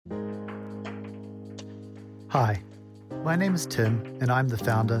Hi, my name is Tim and I'm the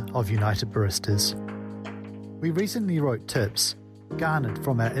founder of United Baristas. We recently wrote tips, garnered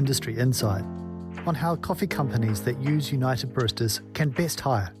from our industry insight, on how coffee companies that use United Baristas can best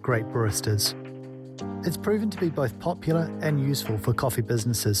hire great baristas. It's proven to be both popular and useful for coffee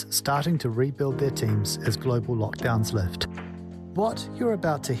businesses starting to rebuild their teams as global lockdowns lift. What you're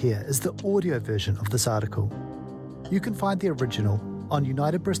about to hear is the audio version of this article. You can find the original on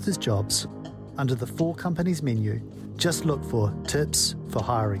United Baristas Jobs under the For Companies menu. Just look for tips for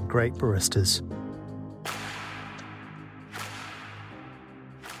hiring great baristas.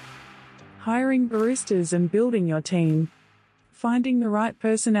 Hiring baristas and building your team. Finding the right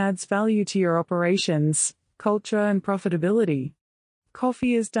person adds value to your operations, culture, and profitability.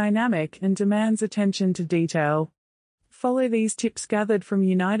 Coffee is dynamic and demands attention to detail. Follow these tips gathered from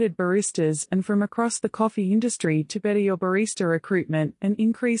United Baristas and from across the coffee industry to better your barista recruitment and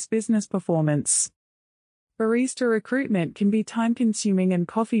increase business performance. Barista recruitment can be time-consuming and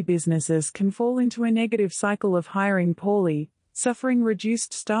coffee businesses can fall into a negative cycle of hiring poorly, suffering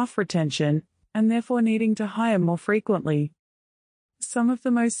reduced staff retention, and therefore needing to hire more frequently. Some of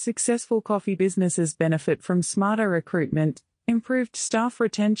the most successful coffee businesses benefit from smarter recruitment, improved staff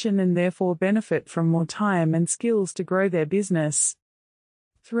retention, and therefore benefit from more time and skills to grow their business.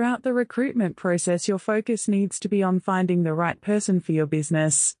 Throughout the recruitment process, your focus needs to be on finding the right person for your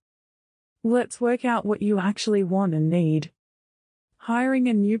business. Let's work out what you actually want and need. Hiring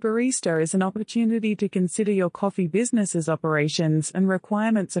a new barista is an opportunity to consider your coffee business's operations and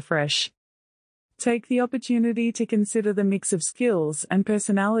requirements afresh. Take the opportunity to consider the mix of skills and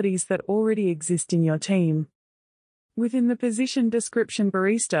personalities that already exist in your team. Within the position description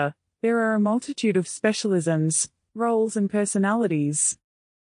barista, there are a multitude of specialisms, roles, and personalities.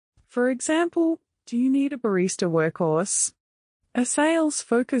 For example, do you need a barista workhorse? A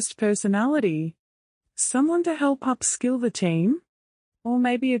sales-focused personality? Someone to help upskill the team? Or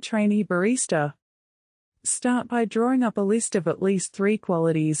maybe a trainee barista? Start by drawing up a list of at least 3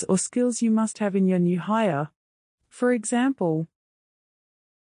 qualities or skills you must have in your new hire. For example,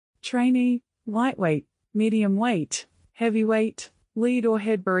 trainee, lightweight, medium weight, heavyweight, lead or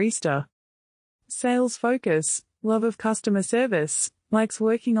head barista. Sales focus, love of customer service, likes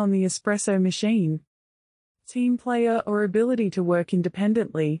working on the espresso machine. Team player or ability to work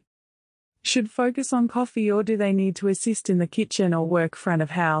independently. Should focus on coffee or do they need to assist in the kitchen or work front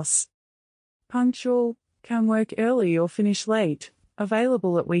of house? Punctual, can work early or finish late,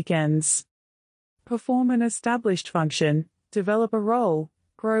 available at weekends. Perform an established function, develop a role,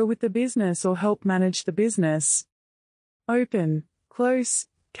 grow with the business or help manage the business. Open, close,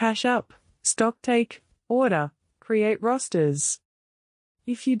 cash up, stock take, order, create rosters.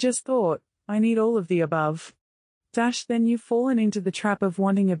 If you just thought, I need all of the above, then you've fallen into the trap of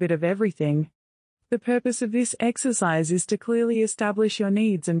wanting a bit of everything. The purpose of this exercise is to clearly establish your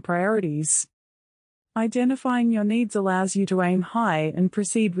needs and priorities. Identifying your needs allows you to aim high and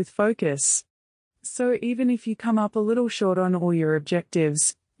proceed with focus. So even if you come up a little short on all your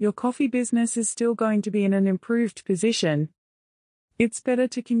objectives, your coffee business is still going to be in an improved position. It's better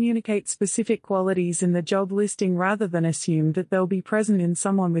to communicate specific qualities in the job listing rather than assume that they'll be present in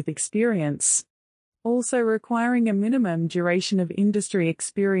someone with experience. Also, requiring a minimum duration of industry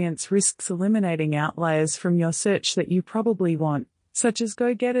experience risks eliminating outliers from your search that you probably want, such as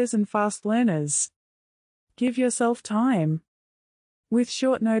go-getters and fast learners. Give yourself time. With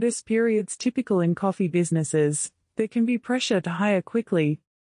short notice periods typical in coffee businesses, there can be pressure to hire quickly.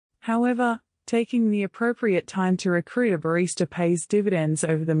 However, taking the appropriate time to recruit a barista pays dividends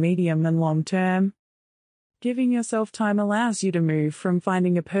over the medium and long term. Giving yourself time allows you to move from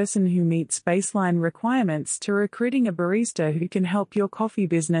finding a person who meets baseline requirements to recruiting a barista who can help your coffee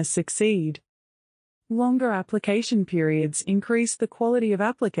business succeed. Longer application periods increase the quality of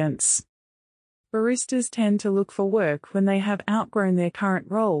applicants. Baristas tend to look for work when they have outgrown their current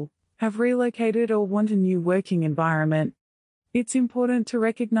role, have relocated or want a new working environment. It's important to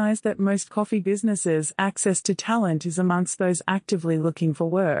recognize that most coffee businesses' access to talent is amongst those actively looking for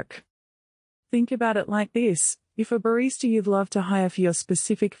work. Think about it like this: if a barista you'd love to hire for your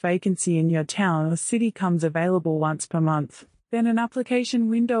specific vacancy in your town or city comes available once per month, then an application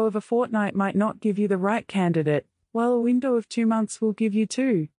window of a fortnight might not give you the right candidate, while a window of 2 months will give you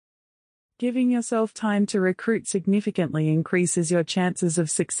 2. Giving yourself time to recruit significantly increases your chances of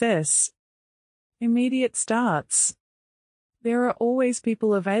success. Immediate starts. There are always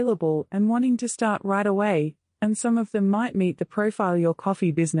people available and wanting to start right away, and some of them might meet the profile your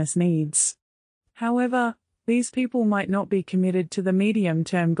coffee business needs. However, these people might not be committed to the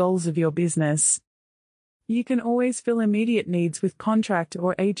medium-term goals of your business. You can always fill immediate needs with contract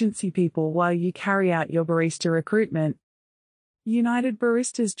or agency people while you carry out your barista recruitment. United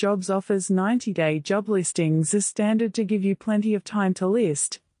Baristas Jobs offers 90-day job listings as standard to give you plenty of time to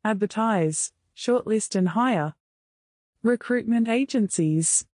list, advertise, shortlist and hire. Recruitment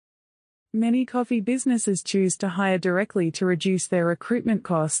agencies. Many coffee businesses choose to hire directly to reduce their recruitment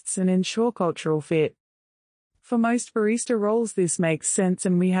costs and ensure cultural fit. For most barista roles this makes sense,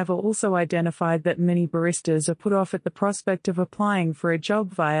 and we have also identified that many baristas are put off at the prospect of applying for a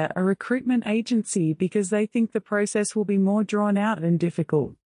job via a recruitment agency because they think the process will be more drawn out and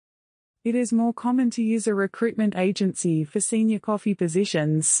difficult. It is more common to use a recruitment agency for senior coffee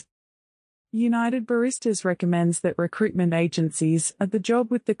positions. United Baristas recommends that recruitment agencies add the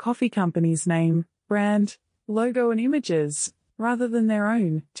job with the coffee company's name, brand, logo and images, rather than their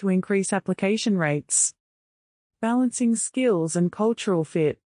own, to increase application rates. Balancing skills and cultural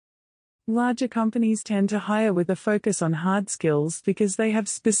fit. Larger companies tend to hire with a focus on hard skills because they have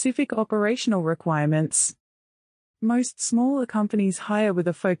specific operational requirements. Most smaller companies hire with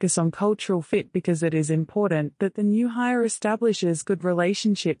a focus on cultural fit because it is important that the new hire establishes good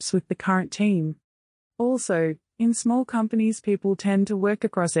relationships with the current team. Also, in small companies people tend to work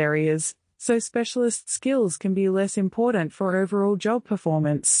across areas, so specialist skills can be less important for overall job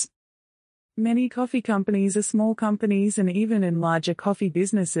performance. Many coffee companies are small companies, and even in larger coffee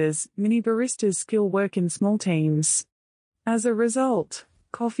businesses, many baristas still work in small teams. As a result,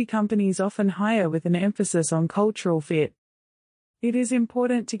 coffee companies often hire with an emphasis on cultural fit. It is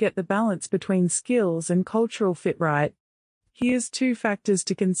important to get the balance between skills and cultural fit right. Here's 2 factors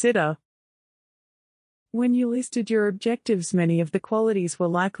to consider. When you listed your objectives, many of the qualities were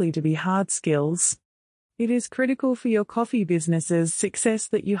likely to be hard skills. It is critical for your coffee business's success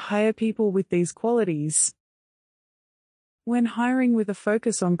that you hire people with these qualities. When hiring with a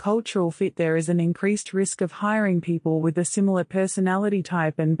focus on cultural fit, there is an increased risk of hiring people with a similar personality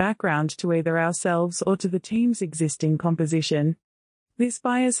type and background to either ourselves or to the team's existing composition. This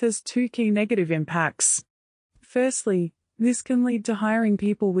bias has 2 key negative impacts. Firstly, this can lead to hiring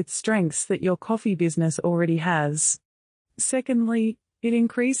people with strengths that your coffee business already has. Secondly, it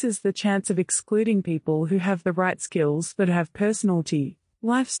increases the chance of excluding people who have the right skills but have personality,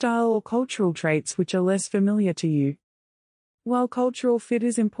 lifestyle or cultural traits which are less familiar to you. While cultural fit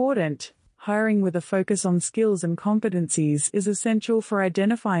is important, hiring with a focus on skills and competencies is essential for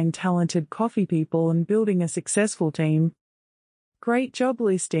identifying talented coffee people and building a successful team. Great job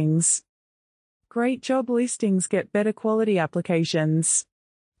listings. Great job listings get better quality applications.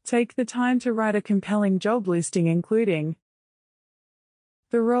 Take the time to write a compelling job listing including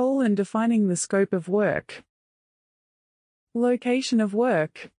the role and defining the scope of work, location of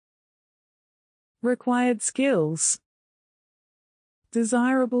work, required skills,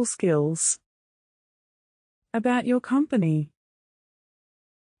 desirable skills. About your company.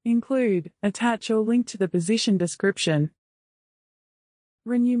 Include, attach or link to the position description.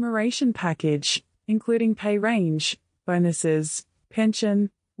 Remuneration package, including pay range, bonuses, pension,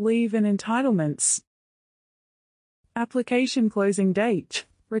 leave and entitlements. Application closing date,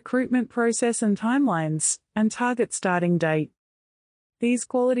 recruitment process and timelines, and target starting date. These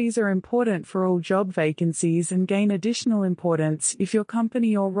qualities are important for all job vacancies and gain additional importance if your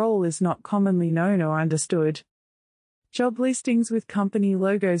company or role is not commonly known or understood. Job listings with company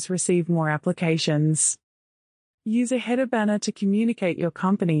logos receive more applications. Use a header banner to communicate your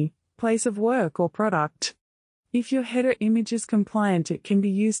company, place of work or product. If your header image is compliant, it can be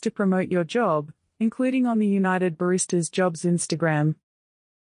used to promote your job, including on the United Baristas Jobs Instagram.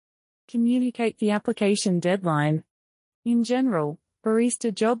 Communicate the application deadline. In general,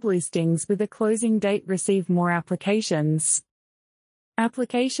 barista job listings with a closing date receive more applications.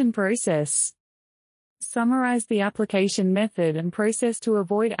 Application process. Summarize the application method and process to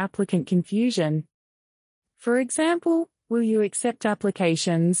avoid applicant confusion. For example, will you accept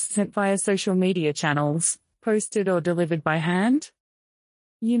applications sent via social media channels, posted or delivered by hand?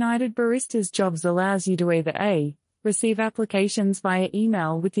 United Baristas Jobs allows you to either A. receive applications via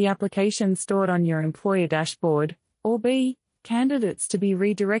email with the application stored on your employer dashboard, or B. candidates to be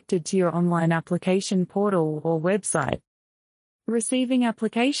redirected to your online application portal or website. Receiving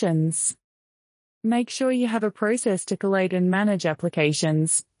applications. Make sure you have a process to collate and manage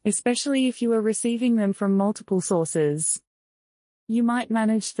applications, especially if you are receiving them from multiple sources. You might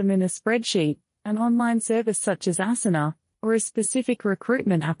manage them in a spreadsheet, an online service such as Asana, or a specific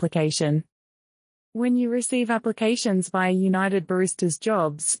recruitment application. When you receive applications via United Baristas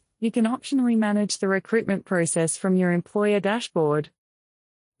Jobs, you can optionally manage the recruitment process from your employer dashboard.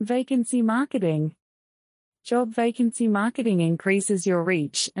 Vacancy marketing. Job vacancy marketing increases your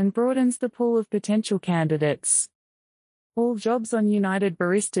reach and broadens the pool of potential candidates. All jobs on United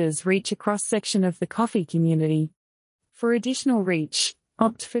Baristas reach a cross-section of the coffee community. For additional reach,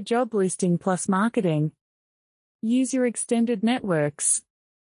 opt for job listing plus marketing. Use your extended networks.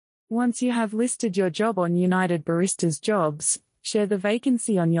 Once you have listed your job on United Baristas Jobs, share the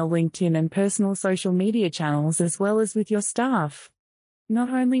vacancy on your LinkedIn and personal social media channels as well as with your staff. Not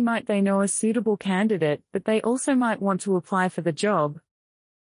only might they know a suitable candidate, but they also might want to apply for the job.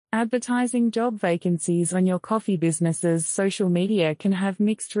 Advertising job vacancies on your coffee business's social media can have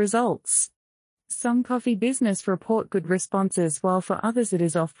mixed results. Some coffee business report good responses while for others it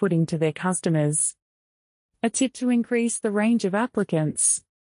is off-putting to their customers. A tip to increase the range of applicants.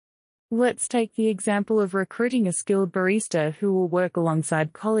 Let's take the example of recruiting a skilled barista who will work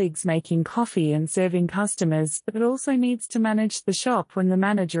alongside colleagues making coffee and serving customers, but also needs to manage the shop when the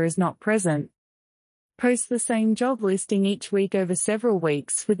manager is not present. Post the same job listing each week over several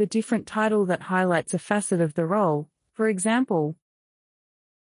weeks with a different title that highlights a facet of the role. For example,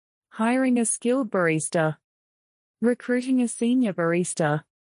 hiring a skilled barista, recruiting a senior barista,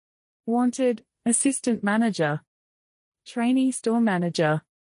 wanted, assistant manager, trainee store manager.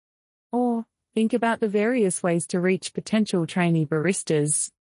 Or, think about the various ways to reach potential trainee baristas.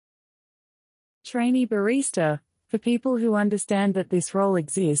 Trainee barista, for people who understand that this role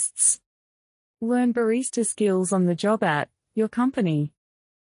exists. Learn barista skills on the job at your company.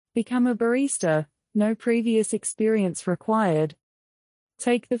 Become a barista, no previous experience required.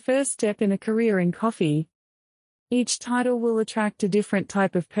 Take the first step in a career in coffee. Each title will attract a different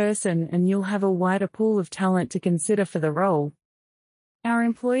type of person and you'll have a wider pool of talent to consider for the role. Our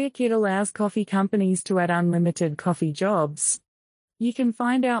employer kit allows coffee companies to add unlimited coffee jobs. You can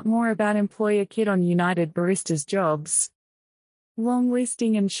find out more about employer kit on United Baristas Jobs. Long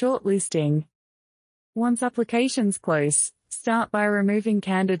listing and short listing. Once applications close, start by removing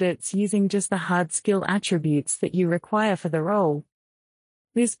candidates using just the hard skill attributes that you require for the role.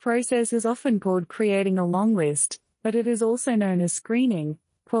 This process is often called creating a long list, but it is also known as screening,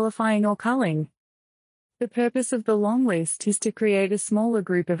 qualifying or culling. The purpose of the long list is to create a smaller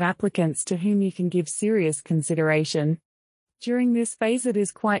group of applicants to whom you can give serious consideration. During this phase it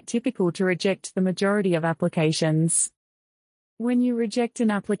is quite typical to reject the majority of applications. When you reject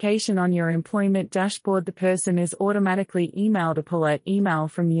an application on your employment dashboard, the person is automatically emailed a polite email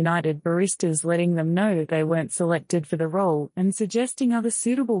from United Baristas letting them know that they weren't selected for the role and suggesting other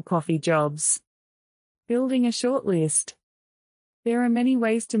suitable coffee jobs. Building a shortlist. There are many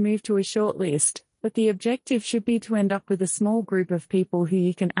ways to move to a shortlist, but the objective should be to end up with a small group of people who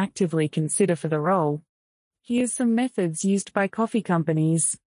you can actively consider for the role. Here's some methods used by coffee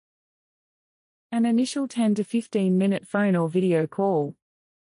companies. An initial 10 to 15 minute phone or video call.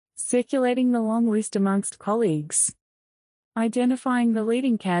 Circulating the long list amongst colleagues. Identifying the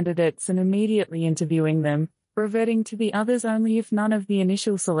leading candidates and immediately interviewing them, reverting to the others only if none of the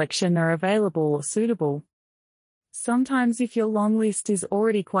initial selection are available or suitable. Sometimes if your long list is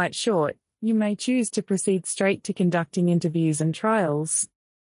already quite short, you may choose to proceed straight to conducting interviews and trials.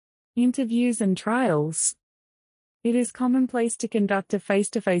 Interviews and trials. It is commonplace to conduct a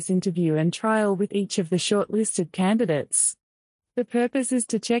face-to-face interview and trial with each of the shortlisted candidates. The purpose is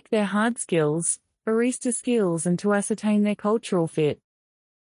to check their hard skills, barista skills, and to ascertain their cultural fit.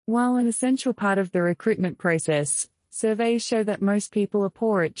 While an essential part of the recruitment process, surveys show that most people are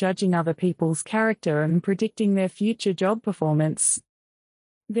poor at judging other people's character and predicting their future job performance.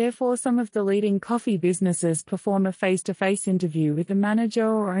 Therefore, some of the leading coffee businesses perform a face-to-face interview with the manager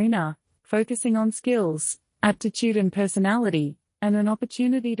or owner, focusing on skills, aptitude and personality, and an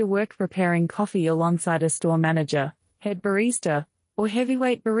opportunity to work preparing coffee alongside a store manager, head barista, or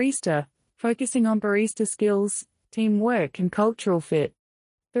heavyweight barista, focusing on barista skills, teamwork and cultural fit.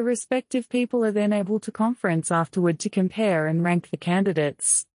 The respective people are then able to conference afterward to compare and rank the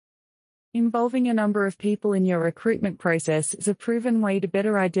candidates. Involving a number of people in your recruitment process is a proven way to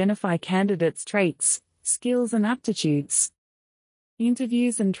better identify candidates' traits, skills and aptitudes.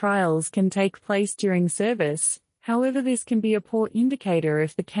 Interviews and trials can take place during service, however this can be a poor indicator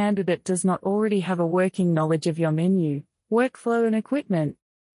if the candidate does not already have a working knowledge of your menu, workflow and equipment.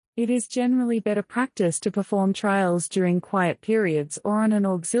 It is generally better practice to perform trials during quiet periods or on an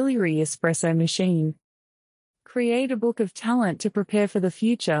auxiliary espresso machine. Create a book of talent to prepare for the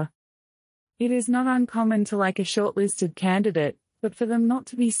future. It is not uncommon to like a shortlisted candidate, but for them not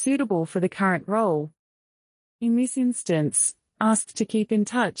to be suitable for the current role. In this instance, ask to keep in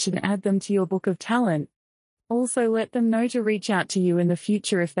touch and add them to your book of talent. Also let them know to reach out to you in the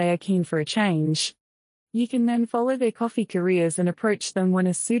future if they are keen for a change. You can then follow their coffee careers and approach them when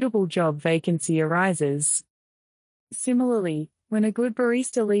a suitable job vacancy arises. Similarly, when a good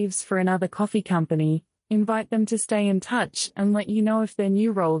barista leaves for another coffee company, invite them to stay in touch and let you know if their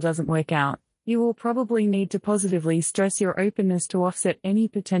new role doesn't work out. You will probably need to positively stress your openness to offset any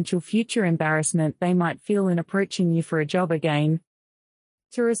potential future embarrassment they might feel in approaching you for a job again.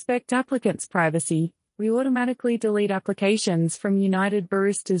 To respect applicants' privacy, we automatically delete applications from United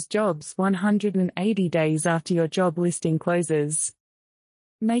Baristas jobs 180 days after your job listing closes.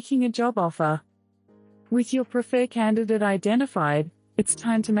 Making a job offer. With your preferred candidate identified, it's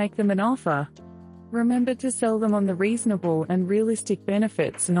time to make them an offer. Remember to sell them on the reasonable and realistic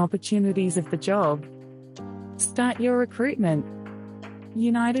benefits and opportunities of the job. Start your recruitment.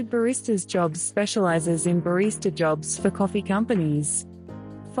 United Baristas Jobs specializes in barista jobs for coffee companies.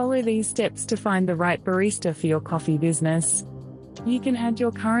 Follow these steps to find the right barista for your coffee business. You can add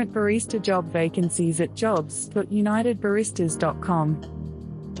your current barista job vacancies at jobs.unitedbaristas.com.